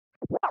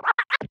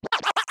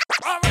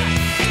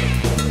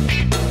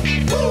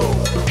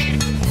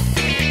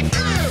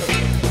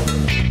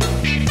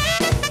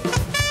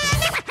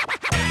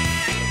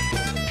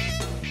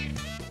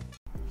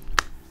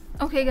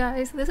Okay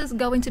guys, this is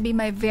going to be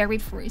my very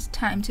first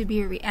time to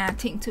be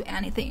reacting to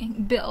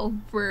anything Bill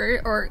Burr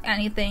or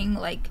anything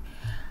like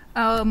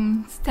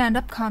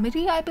stand-up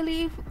comedy, I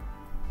believe.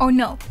 Oh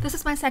no, this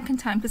is my second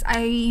time because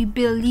I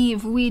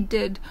believe we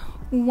did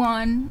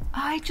one.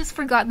 I just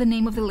forgot the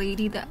name of the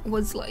lady that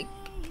was like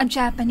a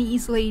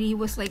Japanese lady,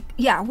 was like,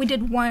 yeah, we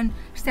did one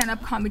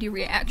stand-up comedy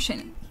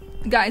reaction.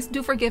 Guys,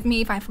 do forgive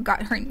me if I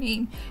forgot her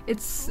name.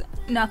 It's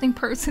nothing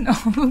personal,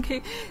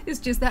 okay? It's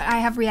just that I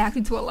have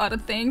reacted to a lot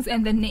of things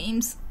and the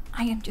names,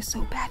 I am just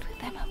so bad with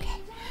them,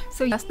 okay?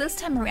 So yes, this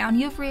time around,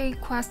 you've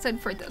requested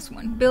for this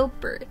one. Bill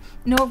Burr,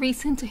 No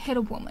Reason to Hit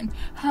a Woman.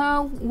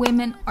 How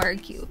Women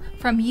Argue.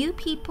 From you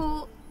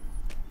people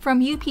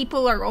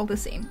are all the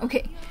same.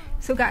 Okay,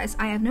 so guys,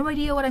 I have no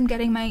idea what I'm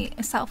getting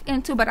myself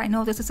into, but I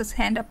know this is a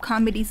stand-up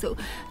comedy, so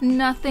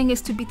nothing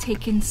is to be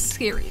taken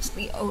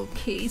seriously,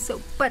 okay? So,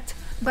 but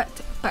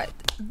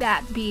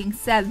that being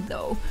said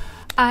though,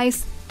 I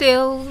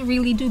still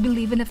really do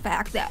believe in the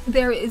fact that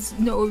there is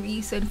no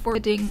reason for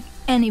hitting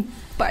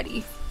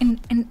anybody in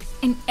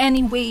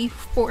any way,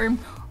 form,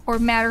 or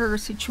matter or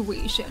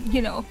situation.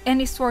 You know,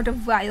 any sort of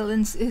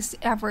violence is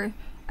ever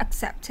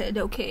accepted,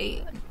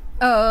 okay?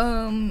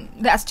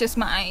 That's just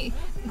my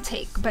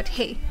take, but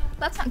hey,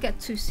 let's not get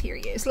too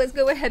serious. Let's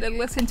go ahead and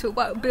listen to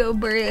what Bill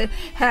Burr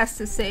has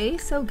to say.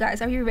 So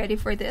guys, are you ready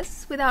for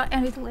this? Without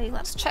any delay,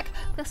 let's check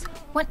this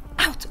one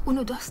out.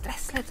 Uno, dos,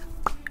 tres, let's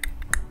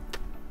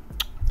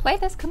play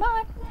this, come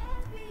on.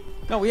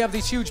 No, we have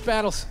these huge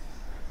battles.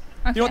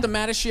 Okay. You know what the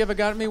maddest she ever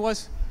got at me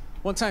was?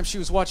 One time she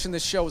was watching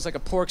this show, it was like a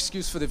poor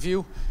excuse for The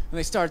View, and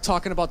they started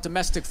talking about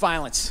domestic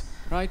violence,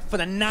 right? For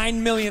the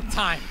 9 millionth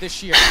time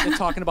this year, they're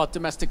talking about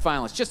domestic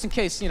violence, just in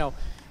case, you know,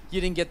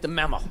 you didn't get the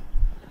memo.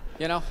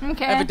 You know,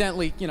 okay.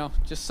 Evidently, you know,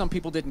 just some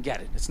people didn't get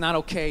it. It's not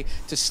okay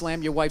to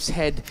slam your wife's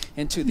head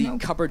into the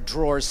cupboard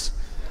drawers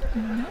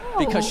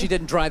because she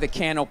didn't dry the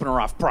can opener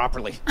off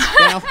properly.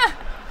 You know?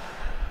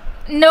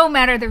 No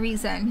matter the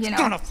reason, you know.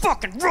 It's gonna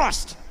fucking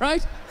rust,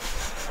 right?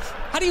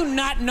 How do you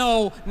not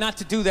know not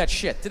to do that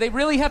shit? Do they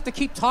really have to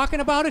keep talking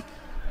about it?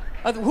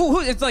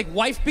 It's like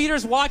wife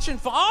beaters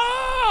watching.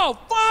 Oh,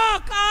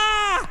 fuck!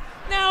 Ah!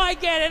 Now I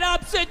get it.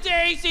 Upset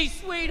daisy,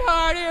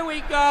 sweetheart. Here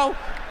we go.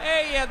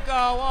 There you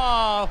go.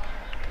 Oh.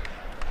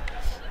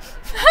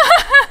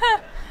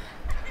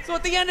 So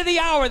at the end of the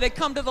hour, they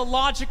come to the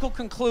logical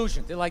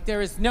conclusion. They're like,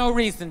 there is no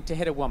reason to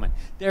hit a woman.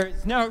 There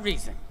is no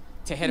reason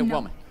to hit a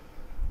woman.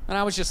 And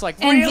I was just like,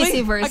 and really?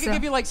 vice versa. I could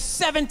give you like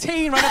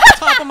 17 right off the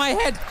top of my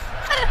head.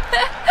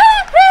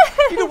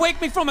 You could wake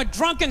me from a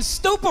drunken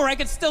stupor, I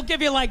could still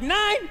give you like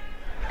 9.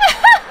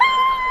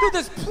 Dude,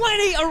 there's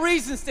plenty of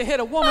reasons to hit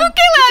a woman.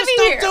 Okay, let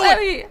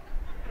me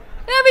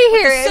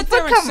hear it. Sit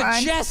there and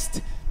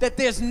suggest that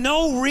there's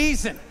no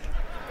reason.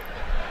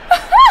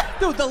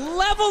 Dude, the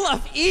level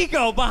of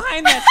ego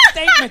behind that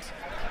statement.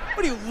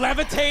 What are you,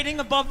 levitating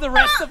above the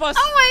rest of us?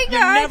 Oh my God.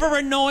 You're never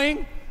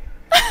annoying.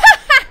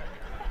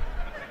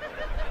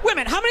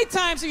 Women, how many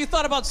times have you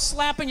thought about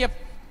slapping your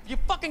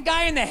fucking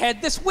guy in the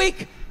head this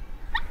week?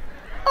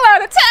 A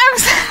lot of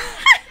times.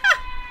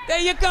 There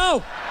you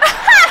go.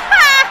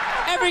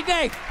 Every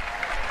day.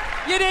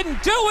 You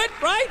didn't do it,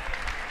 right?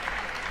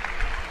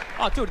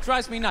 Oh, dude, it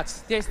drives me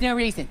nuts. There's no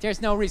reason.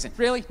 There's no reason.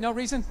 Really? No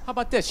reason? How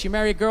about this? You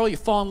marry a girl, you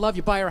fall in love,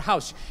 you buy her a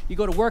house. You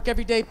go to work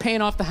every day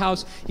paying off the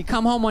house. You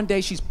come home one day,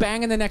 she's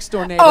banging the next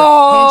door neighbor,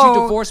 hands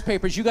you divorce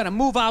papers. You got to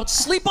move out,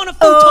 sleep on a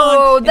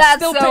futon, and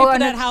still pay for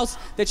that house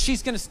that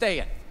she's going to stay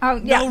in. Oh,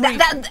 yeah,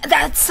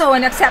 that's so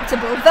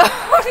unacceptable, though.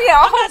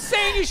 I'm not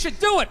saying you should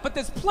do it, but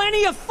there's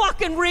plenty of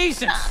fucking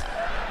reasons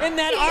in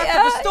that arc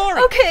of the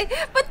story. Okay,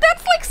 but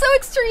that's like so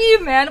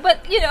extreme, man.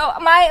 But, you know,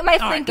 my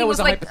thinking was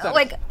like,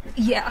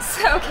 yes,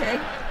 okay.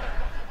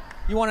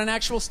 You want an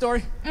actual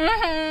story?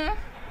 Mm-hmm.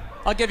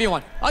 I'll give you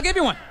one. All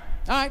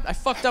right, I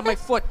fucked up my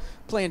foot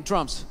playing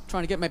drums,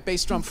 trying to get my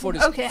bass drum foot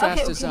as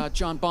fast as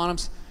John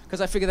Bonham's. Because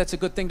I figure that's a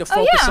good thing to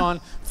focus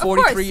on.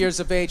 43 years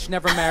of age,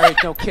 never married,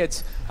 no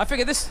kids. I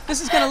figure this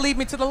is going to lead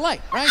me to the light,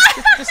 right?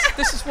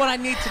 This is what I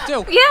need to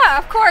do. Yeah,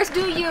 of course,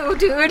 do you,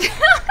 dude.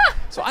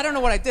 So I don't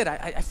know what I did.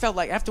 I felt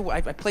like after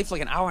I played for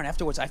like an hour, and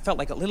afterwards I felt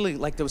like literally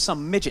like there was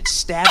some midget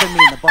stabbing me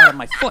in the bottom of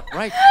my foot,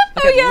 right?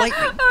 Like lightning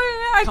coming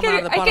out of the bottom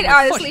of my foot. I can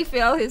honestly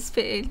feel his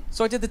pain.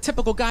 So I did the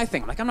typical guy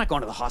thing. I'm like, I'm not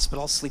going to the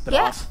hospital. I'll sleep it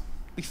off.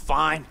 Be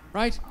fine,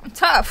 right?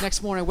 Tough.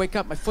 Next morning I wake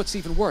up, my foot's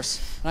even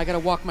worse, and I got to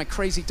walk my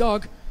crazy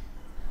dog.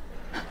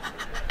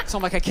 So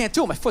I'm like, I can't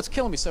do it. My foot's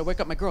killing me. So I wake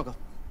up my girl, go,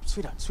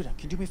 sweetheart, can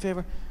you do me a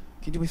favor?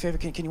 Can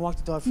you walk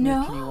the dog for me?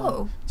 Can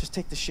you just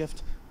take the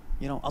shift?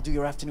 You know, I'll do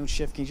your afternoon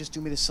shift. Can you just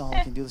do me this solid?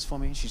 Can you do this for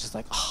me? And she's just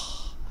like,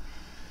 oh,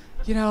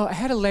 you know, I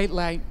had a late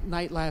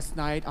night last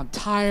night. I'm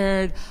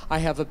tired. I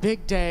have a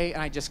big day.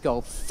 And I just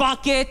go,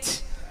 fuck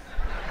it.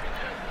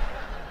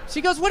 She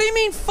goes, what do you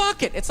mean,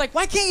 fuck it? It's like,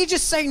 why can't you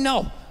just say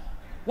no?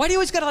 Why do you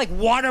always gotta like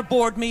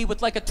waterboard me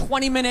with like a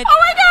 20-minute Oh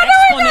my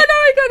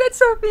God, that's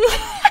so mean.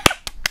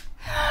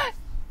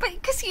 But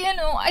because, you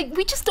know,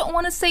 we just don't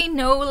want to say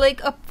no,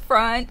 like, up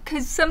front.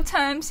 Because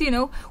sometimes, you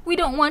know, we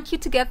don't want you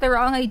to get the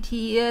wrong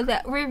idea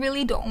that we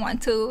really don't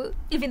want to,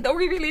 even though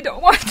we really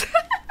don't want to.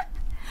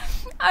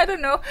 I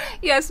don't know.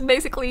 Yes,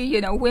 basically,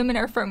 women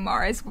are from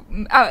Mars.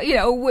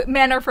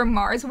 Men are from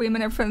Mars,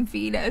 women are from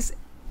Venus.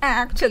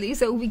 Actually,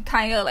 so we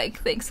kind of like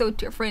think so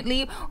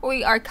differently.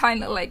 We are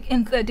kind of like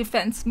in the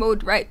defense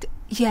mode, right?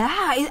 Yeah,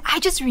 I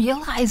just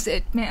realized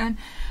it, man.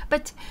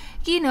 But,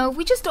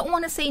 we just don't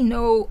want to say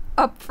no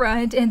up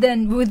front and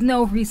then with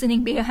no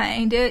reasoning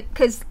behind it.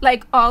 Because,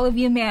 like, all of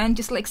you, man,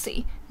 just like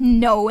say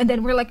no. And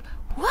then we're like,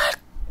 what?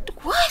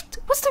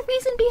 What's the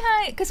reason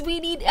behind it? Because we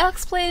need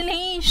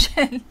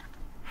explanation.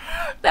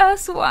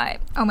 That's why.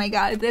 Oh my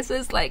god, this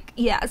is like,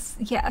 yes.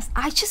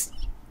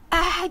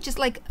 I had just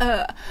like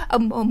a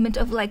moment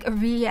of like a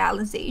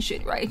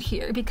realization right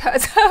here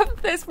because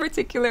of this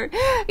particular,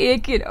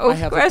 question. I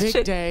have a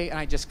big day and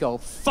I just go,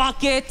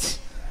 fuck it.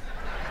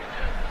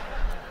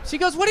 She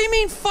goes, what do you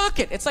mean, fuck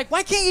it? It's like,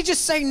 why can't you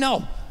just say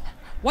no?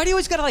 Why do you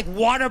always gotta like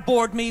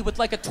waterboard me with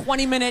like a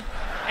 20-minute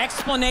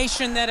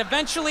explanation that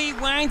eventually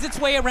winds its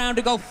way around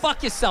to go,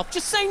 fuck yourself?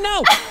 Just say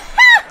no. So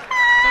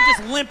I'm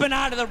just limping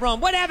out of the room.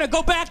 Whatever,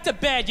 go back to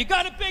bed. You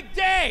got a big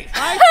day,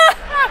 right?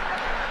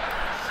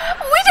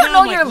 We don't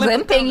know you're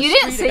limping. You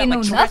didn't say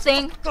no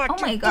nothing. Oh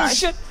my gosh.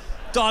 Shit.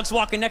 Dog's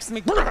walking next to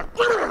me.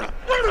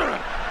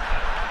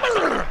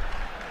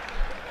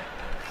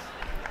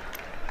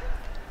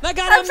 I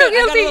got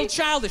a little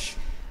childish.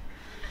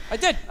 I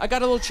did. I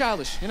got a little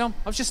childish, I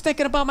was just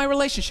thinking about my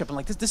relationship. I'm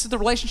like, this is the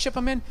relationship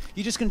I'm in?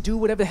 You just gonna do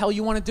whatever the hell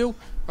you want to do,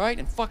 right?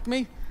 And fuck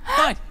me?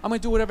 Fine. I'm gonna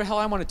do whatever the hell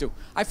I want to do.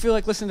 I feel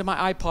like listening to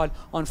my iPod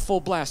on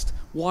full blast,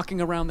 walking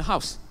around the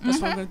house.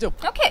 That's what I'm gonna do.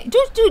 Okay, do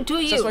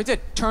you. So that's what I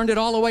did. Turned it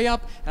all the way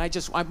up,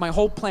 and my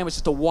whole plan was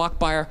just to walk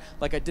by her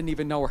like I didn't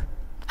even know her.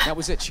 That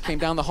was it. She came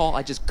down the hall.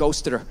 I just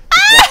ghosted her.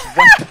 Just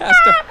walked right past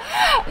her.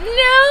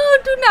 No,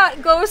 do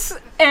not ghost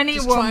any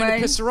just woman. Trying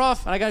to piss her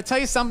off. And I gotta tell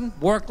you something.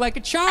 Worked like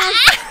a charm.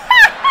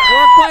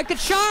 Worked like a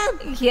charm.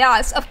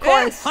 Yes, of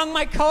course. Yeah, hung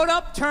my coat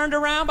up, turned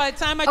around. By the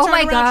time I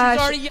turned around,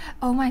 she's already...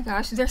 Oh my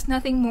gosh, there's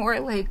nothing more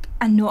like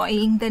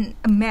annoying than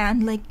a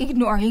man like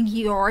ignoring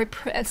your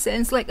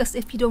presence, like as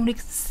if you don't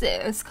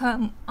exist.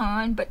 Come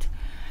on, but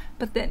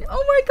then,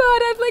 oh my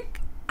god,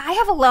 I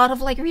have a lot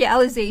of like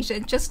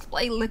realization just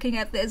like looking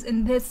at this,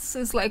 and this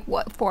is like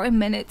what, 4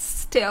 minutes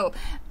still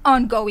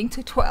ongoing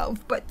to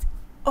 12, but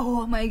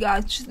oh my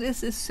gosh,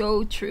 this is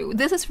so true.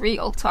 This is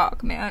real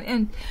talk, man.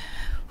 And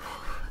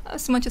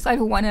as much as I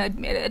don't want to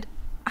admit it,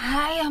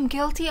 I am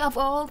guilty of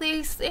all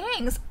these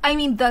things. I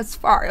mean, thus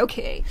far,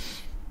 okay.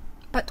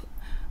 But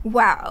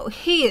wow,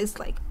 he is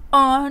like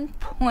on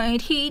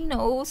point. He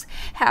knows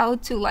how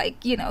to like,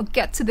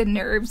 get to the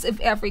nerves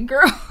of every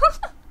girl.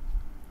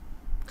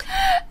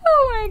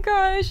 Oh my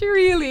gosh,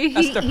 really?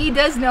 He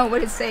does know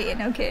what it's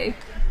saying, okay?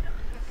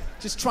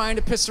 Just trying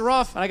to piss her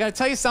off. And I gotta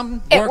tell you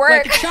something. It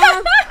worked. Like a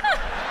charm.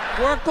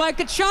 Worked like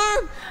a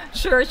charm.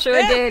 Sure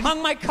did.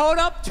 Hung my coat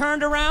up,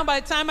 turned around. By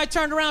the time I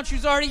turned around, she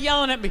was already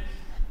yelling at me.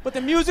 But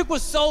the music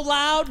was so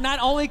loud, not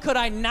only could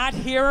I not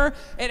hear her,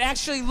 it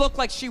actually looked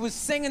like she was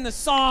singing the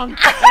song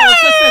that I was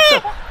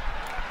listening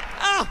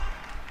to.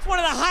 It's one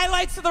of the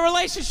highlights of the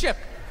relationship.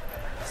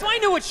 So I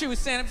knew what she was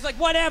saying. I was like,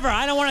 whatever,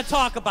 I don't want to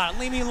talk about it.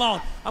 Leave me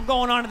alone. I'm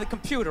going on to the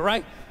computer,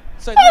 right?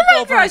 So I look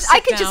over, I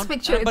sit could down, just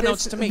picture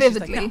unbeknownst this to me,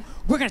 vividly. she's like, now,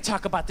 we're going to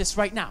talk about this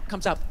right now.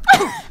 Comes out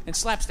and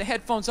slaps the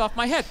headphones off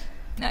my head.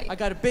 Nice. I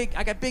got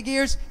big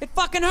ears. It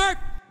fucking hurt.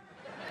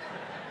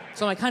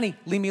 So I'm like, honey,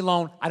 leave me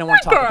alone. I don't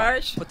want to talk about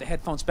it. Put the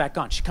headphones back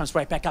on. She comes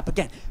right back up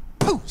again.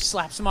 Poof,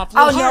 slaps him off a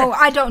little harder. No,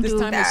 I don't do that.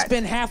 This time they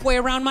spin halfway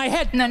around my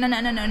head. No.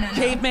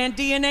 Caveman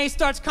DNA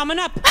starts coming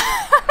up.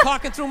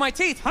 Talking through my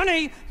teeth.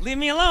 Honey, leave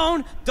me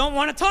alone. Don't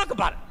want to talk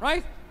about it,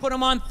 right? Put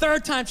him on.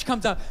 Third time she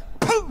comes up.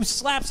 Poof,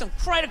 slaps him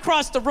right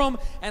across the room,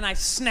 and I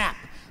snap.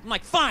 I'm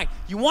like, fine,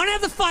 you want to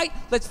have the fight?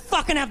 Let's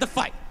fucking have the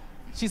fight.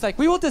 She's like,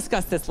 we will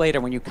discuss this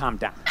later when you calm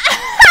down.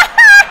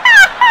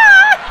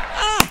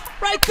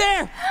 Right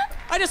there.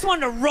 I just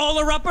wanted to roll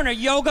her up on her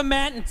yoga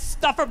mat and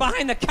stuff her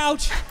behind the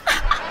couch.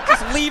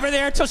 Just leave her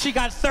there until she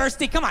got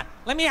thirsty. Come on,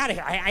 let me out of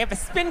here. I have a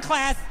spin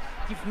class.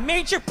 You've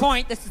made your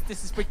point. This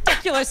is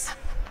ridiculous.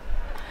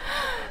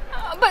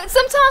 But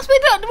sometimes we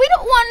don't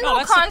want no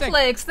that's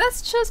conflicts.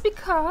 That's just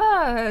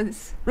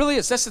because. Really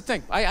is. That's the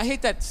thing. I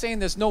hate that saying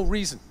there's no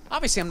reason.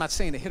 Obviously, I'm not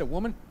saying to hit a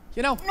woman.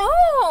 No.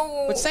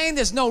 But saying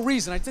there's no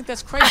reason, I think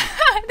that's crazy.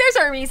 There's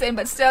a reason,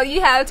 but still, you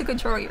have to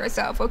control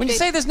yourself, okay? When you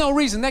say there's no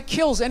reason, that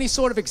kills any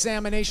sort of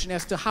examination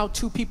as to how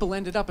two people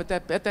ended up at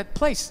that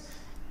place.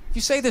 If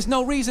you say there's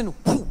no reason,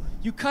 whew,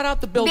 you cut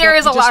out the build-up. There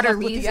is a lot of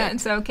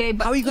reasons, okay?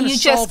 But how are you going to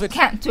solve it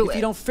can't do if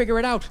you don't figure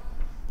it out?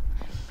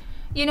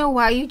 You know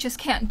why you just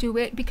can't do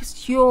it?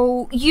 Because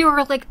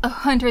you're like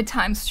 100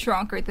 times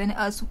stronger than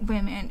us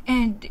women.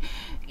 And,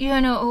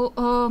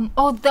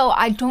 although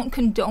I don't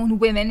condone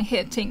women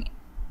hitting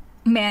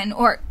men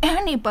or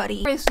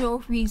anybody, there is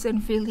no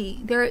reason,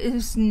 really. There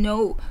is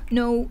no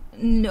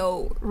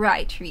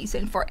right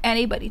reason for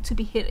anybody to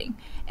be hitting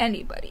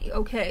anybody,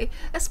 okay?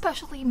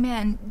 Especially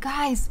men.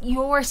 Guys,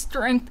 your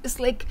strength is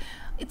like,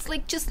 it's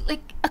like just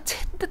like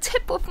the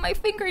tip of my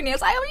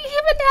fingernails. I don't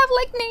even have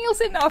like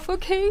nails enough,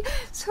 okay?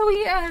 So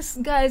yes,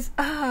 guys,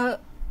 I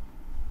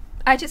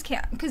just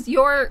can't, because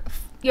you're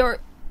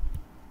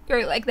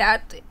girl like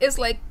that is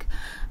like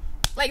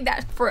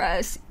that for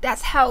us.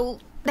 That's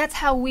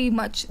how we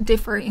much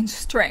differ in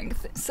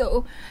strength.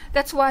 So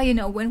that's why, you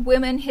know, when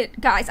women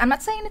hit guys, I'm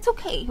not saying it's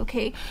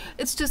okay?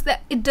 It's just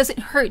that it doesn't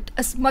hurt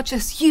as much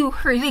as you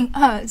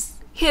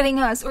hitting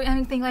us or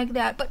anything like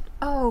that. But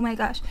oh my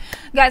gosh,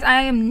 guys,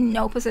 I am in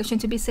no position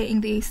to be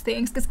saying these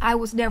things because I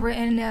was never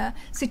in a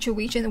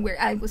situation where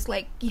I was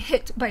like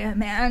hit by a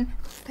man,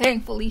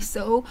 thankfully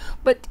so.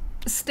 But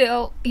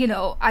still, you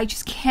know, I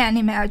just can't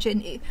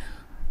imagine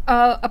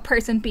a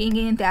person being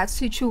in that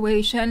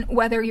situation,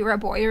 whether you're a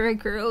boy or a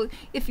girl.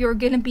 If you're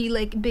gonna be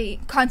like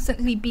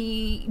constantly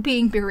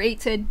being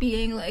berated,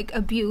 being like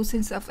abused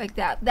and stuff like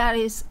that, that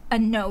is a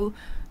no.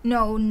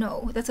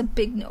 That's a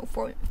big no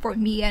for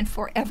me and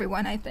for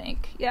everyone, I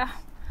think. Yeah.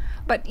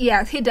 But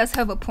yeah, he does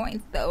have a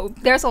point though.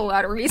 There's a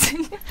lot of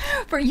reason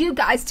for you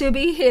guys to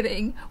be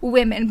hitting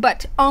women,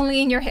 but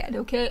only in your head,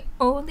 okay?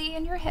 Only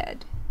in your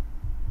head.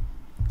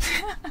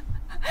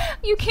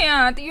 You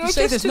can't. You're you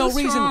say just there's too no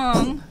strong.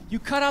 reason. You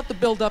cut out the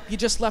build-up. You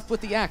just left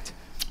with the act.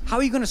 How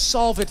are you going to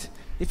solve it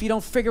if you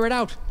don't figure it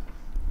out?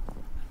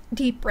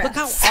 Deep breaths. Look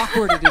how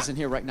awkward it is in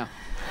here right now.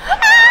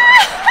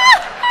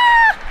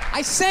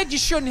 I said you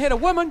shouldn't hit a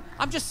woman.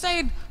 I'm just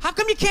saying, how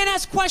come you can't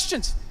ask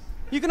questions?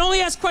 You can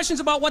only ask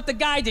questions about what the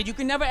guy did. You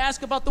can never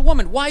ask about the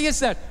woman. Why is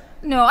that?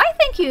 No, I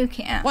think you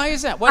can. Why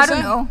is that? I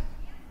don't know.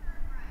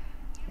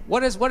 What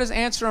does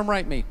answer him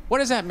right mean? What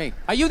does that mean?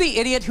 Are you the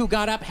idiot who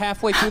got up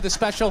halfway through the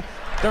special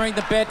during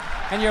the bit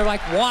and you're like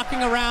walking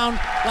around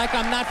like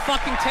I'm not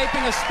fucking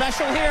taping a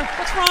special here?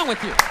 What's wrong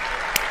with you?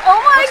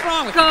 Oh my What's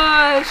wrong with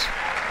gosh.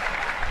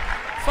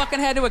 you? Fucking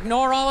had to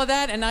ignore all of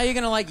that and now you're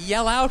gonna like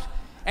yell out?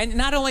 And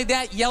not only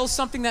that, yell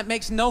something that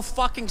makes no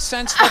fucking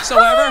sense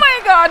whatsoever? Oh my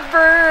God,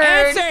 Bird.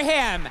 Answer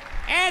him!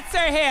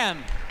 Answer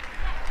him!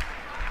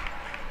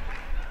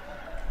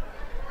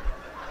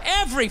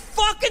 Every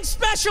fucking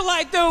special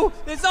I do,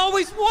 there's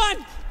always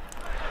one.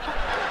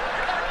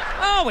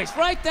 Always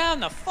right down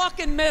the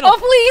fucking middle. Oh,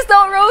 please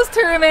don't roast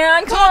her,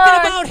 man. Come Talking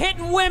on. about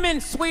hitting women,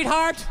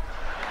 sweetheart.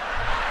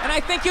 And I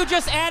think you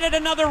just added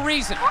another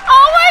reason.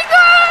 Oh my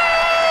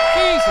God.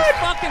 Jesus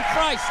fucking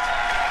Christ.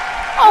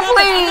 Oh, You know,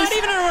 please. I'm not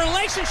even in a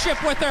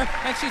relationship with her,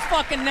 and she's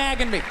fucking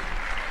nagging me.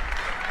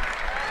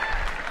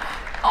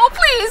 Oh,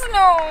 please,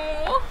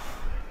 no.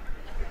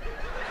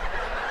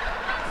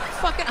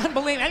 Fucking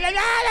unbelievable.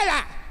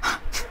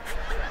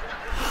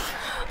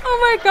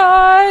 Oh my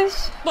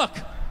gosh. Look,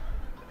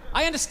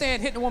 I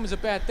understand hitting a woman's a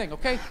bad thing,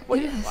 okay?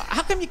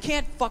 How come you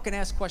can't fucking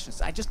ask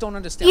questions? I just don't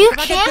understand. You If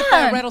I got bit by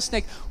a can.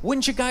 rattlesnake,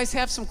 wouldn't you guys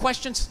have some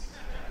questions?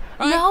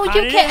 Right? No, How you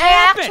did it can't. I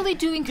happen? actually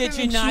do encourage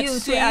Did you not you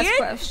see to ask it?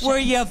 questions. Were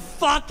you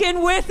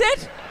fucking with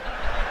it?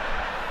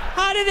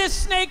 How did this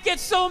snake get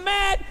so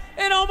mad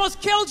it almost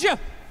killed you?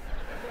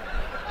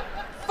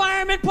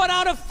 Firemen put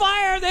out a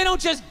fire. They don't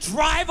just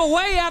drive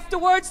away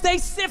afterwards. They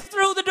sift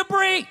through the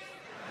debris.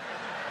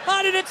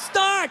 How did it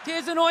start?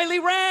 Here's an oily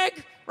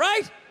rag,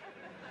 right?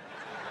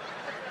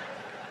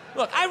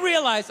 Look, I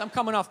realize I'm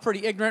coming off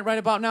pretty ignorant right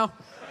about now.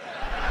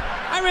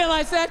 I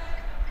realize that.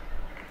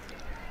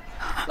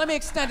 Let me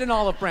extend an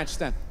olive branch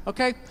then,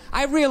 okay?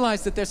 I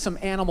realize that there's some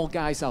animal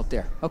guys out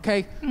there,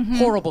 okay? Mm-hmm.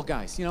 Horrible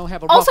guys, you know,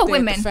 have a rough Also day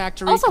women. at the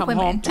factory, Also come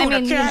women. home, I tuna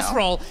mean, you know.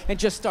 casserole, and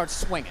just start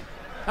swinging,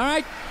 all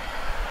right?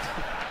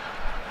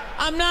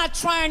 I'm not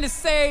trying to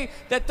say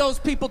that those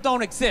people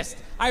don't exist.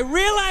 I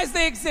realize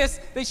they exist.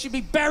 They should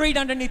be buried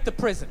underneath the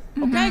prison,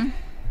 okay? Mm-hmm. So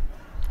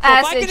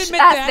As if I it can sh-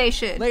 admit as that, they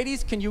should.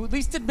 ladies, can you at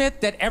least admit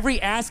that every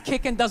ass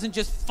kicking doesn't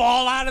just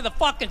fall out of the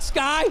fucking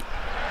sky?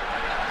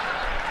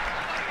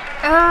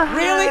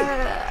 Really?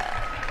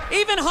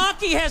 Even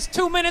hockey has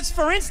 2 minutes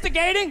for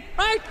instigating,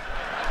 right?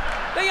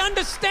 They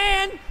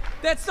understand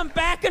that some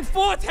back and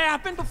forth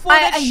happened before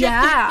that shit.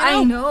 Yeah,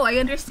 you know? I know. I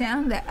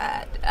understand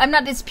that. I'm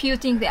not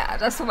disputing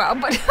that as well.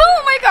 But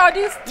oh my God,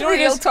 it's You know what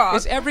it real is? talk.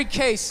 Is every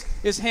case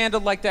is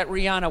handled like that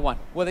Rihanna one,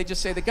 where they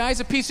just say the guy's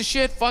a piece of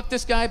shit, fuck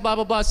this guy, blah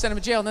blah blah, send him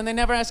to jail, and then they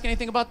never ask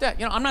anything about that.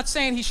 You know, I'm not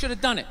saying he should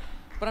have done it,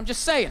 but I'm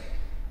just saying.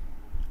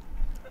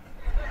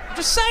 I'm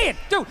just saying,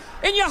 dude.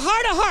 In your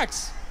heart of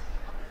hearts,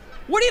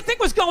 what do you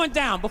think was going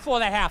down before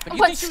that happened? You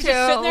But think she was just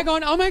still. sitting there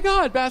going, "Oh my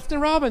God, Baskin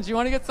Robbins, you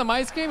want to get some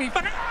ice cream?" And he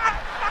fucking,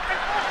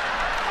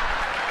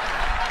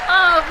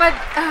 Oh, but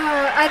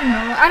I don't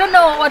know. I don't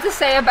know what to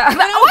say about. know-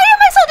 Why am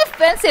I so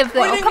defensive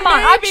What do though? you Come think,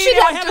 on, I maybe should they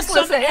were have having just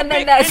some listened, and then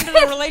epic that's end of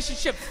the it.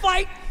 relationship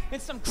fight, and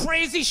some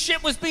crazy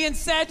shit was being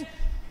said.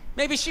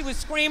 Maybe she was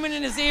screaming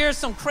in his ear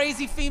some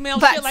crazy female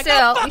But shit like, still,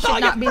 "Oh, you fuck should all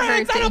not your be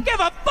friends, I hurting. don't give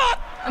a fuck."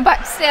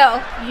 But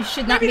still, you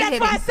should not Maybe be that's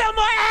why I hitting. sell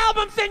more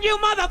albums than you,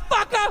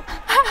 motherfucker.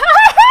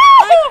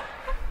 Right?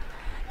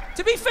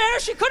 To be fair,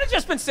 she could have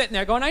just been sitting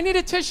there going, "I need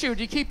a tissue.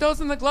 Do you keep those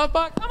in the glove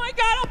box?" "Oh my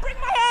God, I'll bring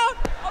my out.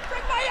 I'll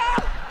bring my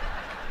out."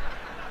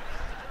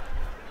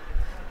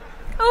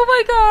 Oh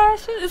my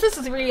gosh, this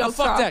is real No,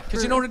 fuck talk. that,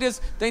 because you know what it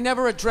is? They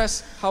never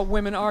address how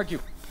women argue,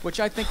 which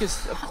I think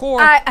is the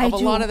core I of a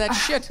do. lot of that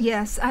shit.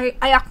 Yes, I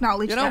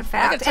acknowledge You know, that I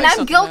gotta fact, tell and you I'm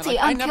something, man. guilty.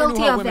 Like, I'm I never knew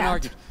guilty how of women that.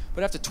 argued,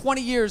 but after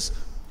 20 years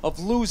of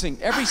losing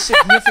every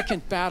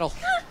significant battle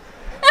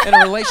in a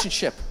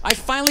relationship, I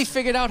finally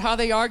figured out how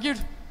they argued,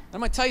 I'm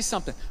gonna tell you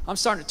something. I'm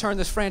starting to turn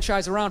this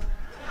franchise around.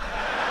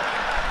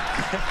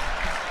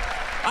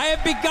 I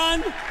have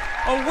begun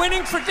a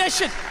winning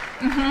tradition.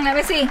 Let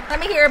me see. Let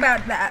me hear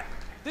about that.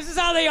 This is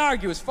how they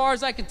argue, as far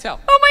as I can tell.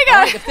 Oh my God.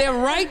 All right, if they're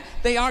right,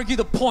 they argue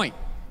the point.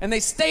 And they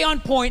stay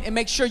on point and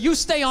make sure you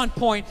stay on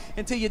point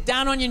until you're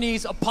down on your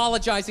knees,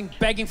 apologizing,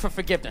 begging for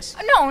forgiveness.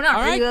 No, not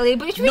All right? really.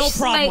 But we no just,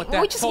 problem like, with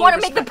that. we just Totally want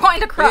to make the respect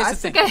point it. But here's across. the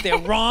thing. Okay? If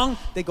they're wrong,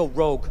 they go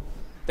rogue.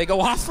 They go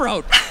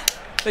off-road.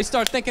 They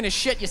start thinking of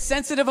shit you're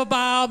sensitive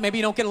about. Maybe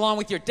you don't get along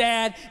with your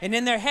dad. And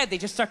in their head, they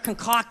just start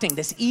concocting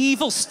this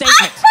evil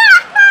statement.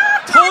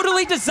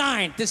 Totally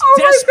designed. This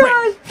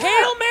desperate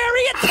Hail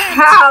Mary attempt.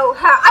 How?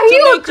 Are to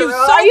you a make you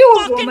girl? so Are you a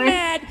fucking woman?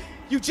 mad,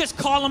 you just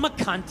call him a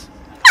cunt.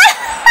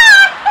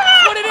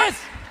 That's what it is.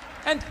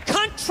 And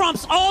cunt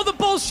trumps all the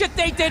bullshit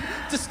they did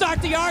to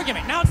start the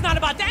argument. Now it's not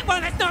about that. Well,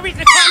 that's no reason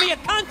to call me a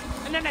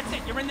cunt. And then that's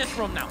it. You're in this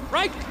room now,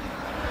 right?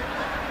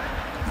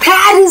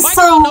 That is My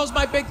so. girl knows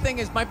my big thing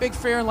is, my big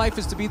fear in life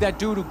is to be that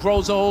dude who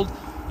grows old,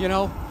 you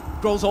know,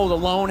 grows old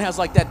alone, has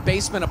like that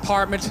basement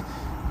apartment,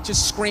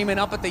 just screaming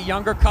up at the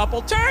younger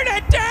couple, turn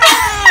it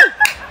down!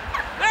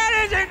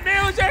 That isn't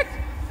music!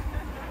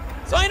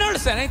 So I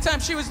noticed that anytime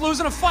she was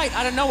losing a fight,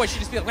 out of nowhere, she'd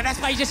just be like, well, that's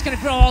why you're just gonna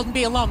grow old and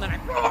be alone. Then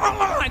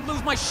I'd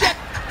lose my shit.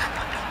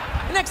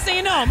 The next thing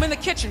you know, I'm in the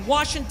kitchen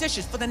washing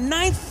dishes for the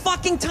 9th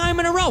fucking time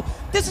in a row.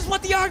 This is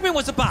what the argument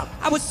was about.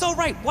 I was so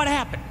right. What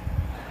happened?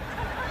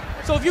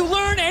 So if you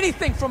learn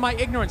anything from my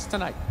ignorance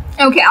tonight,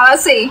 Okay,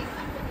 let's see.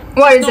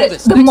 What is it?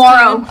 this. The Next moral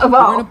time of you're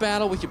all. in a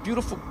battle with your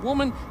beautiful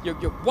woman, your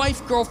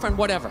wife, girlfriend,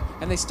 whatever,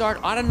 and they start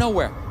out of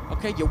nowhere.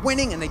 Okay, you're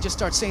winning, and they just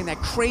start saying that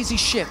crazy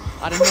shit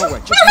out of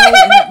nowhere. Just know in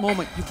that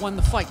moment you've won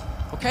the fight.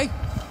 Okay?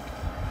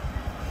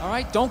 All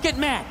right. Don't get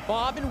mad.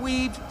 Bob and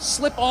weave,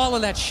 slip all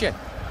of that shit.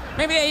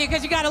 Maybe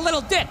because you got a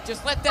little dick.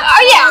 Just let that.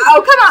 Oh yeah.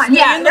 Oh come on. Stay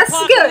Yeah, in the that's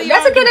pocket of good. the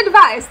That's a good argument.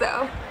 advice,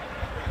 though.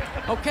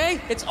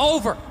 Okay? It's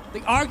over.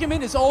 The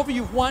argument is over.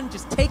 You've won.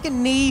 Just take a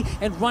knee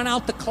and run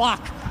out the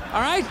clock.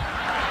 All right?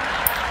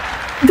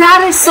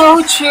 That is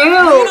so true.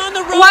 On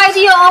the ropes, Why do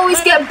you always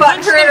let get them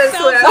punch butthurt as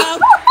themselves well?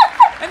 out,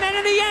 and then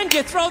in the end,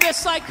 you throw their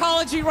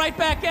psychology right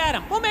back at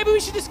them. Well, maybe we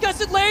should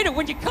discuss it later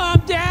when you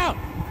calm down.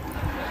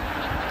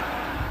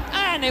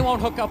 And they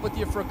won't hook up with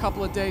you for a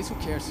couple of days. Who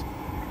cares?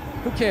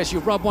 Who cares? You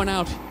rub one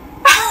out.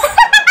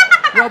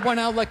 Rub one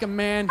out like a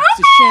man. It's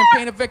a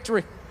champagne of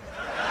victory.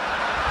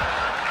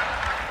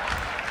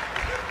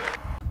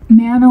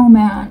 Man, oh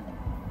man,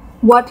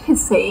 what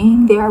he's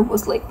saying there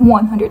was like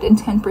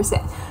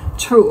 110%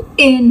 true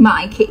in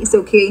my case,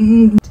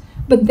 okay?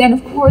 But then,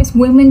 of course,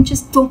 women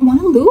just don't want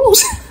to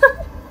lose.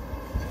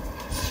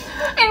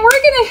 And we're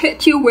gonna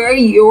hit you where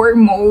you're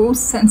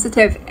most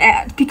sensitive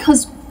at,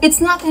 because it's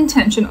not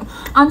intentional.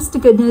 Honest to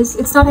goodness,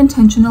 it's not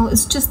intentional.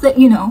 It's just that,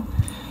 you know,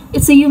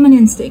 it's a human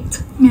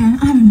instinct. Man,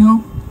 I don't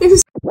know.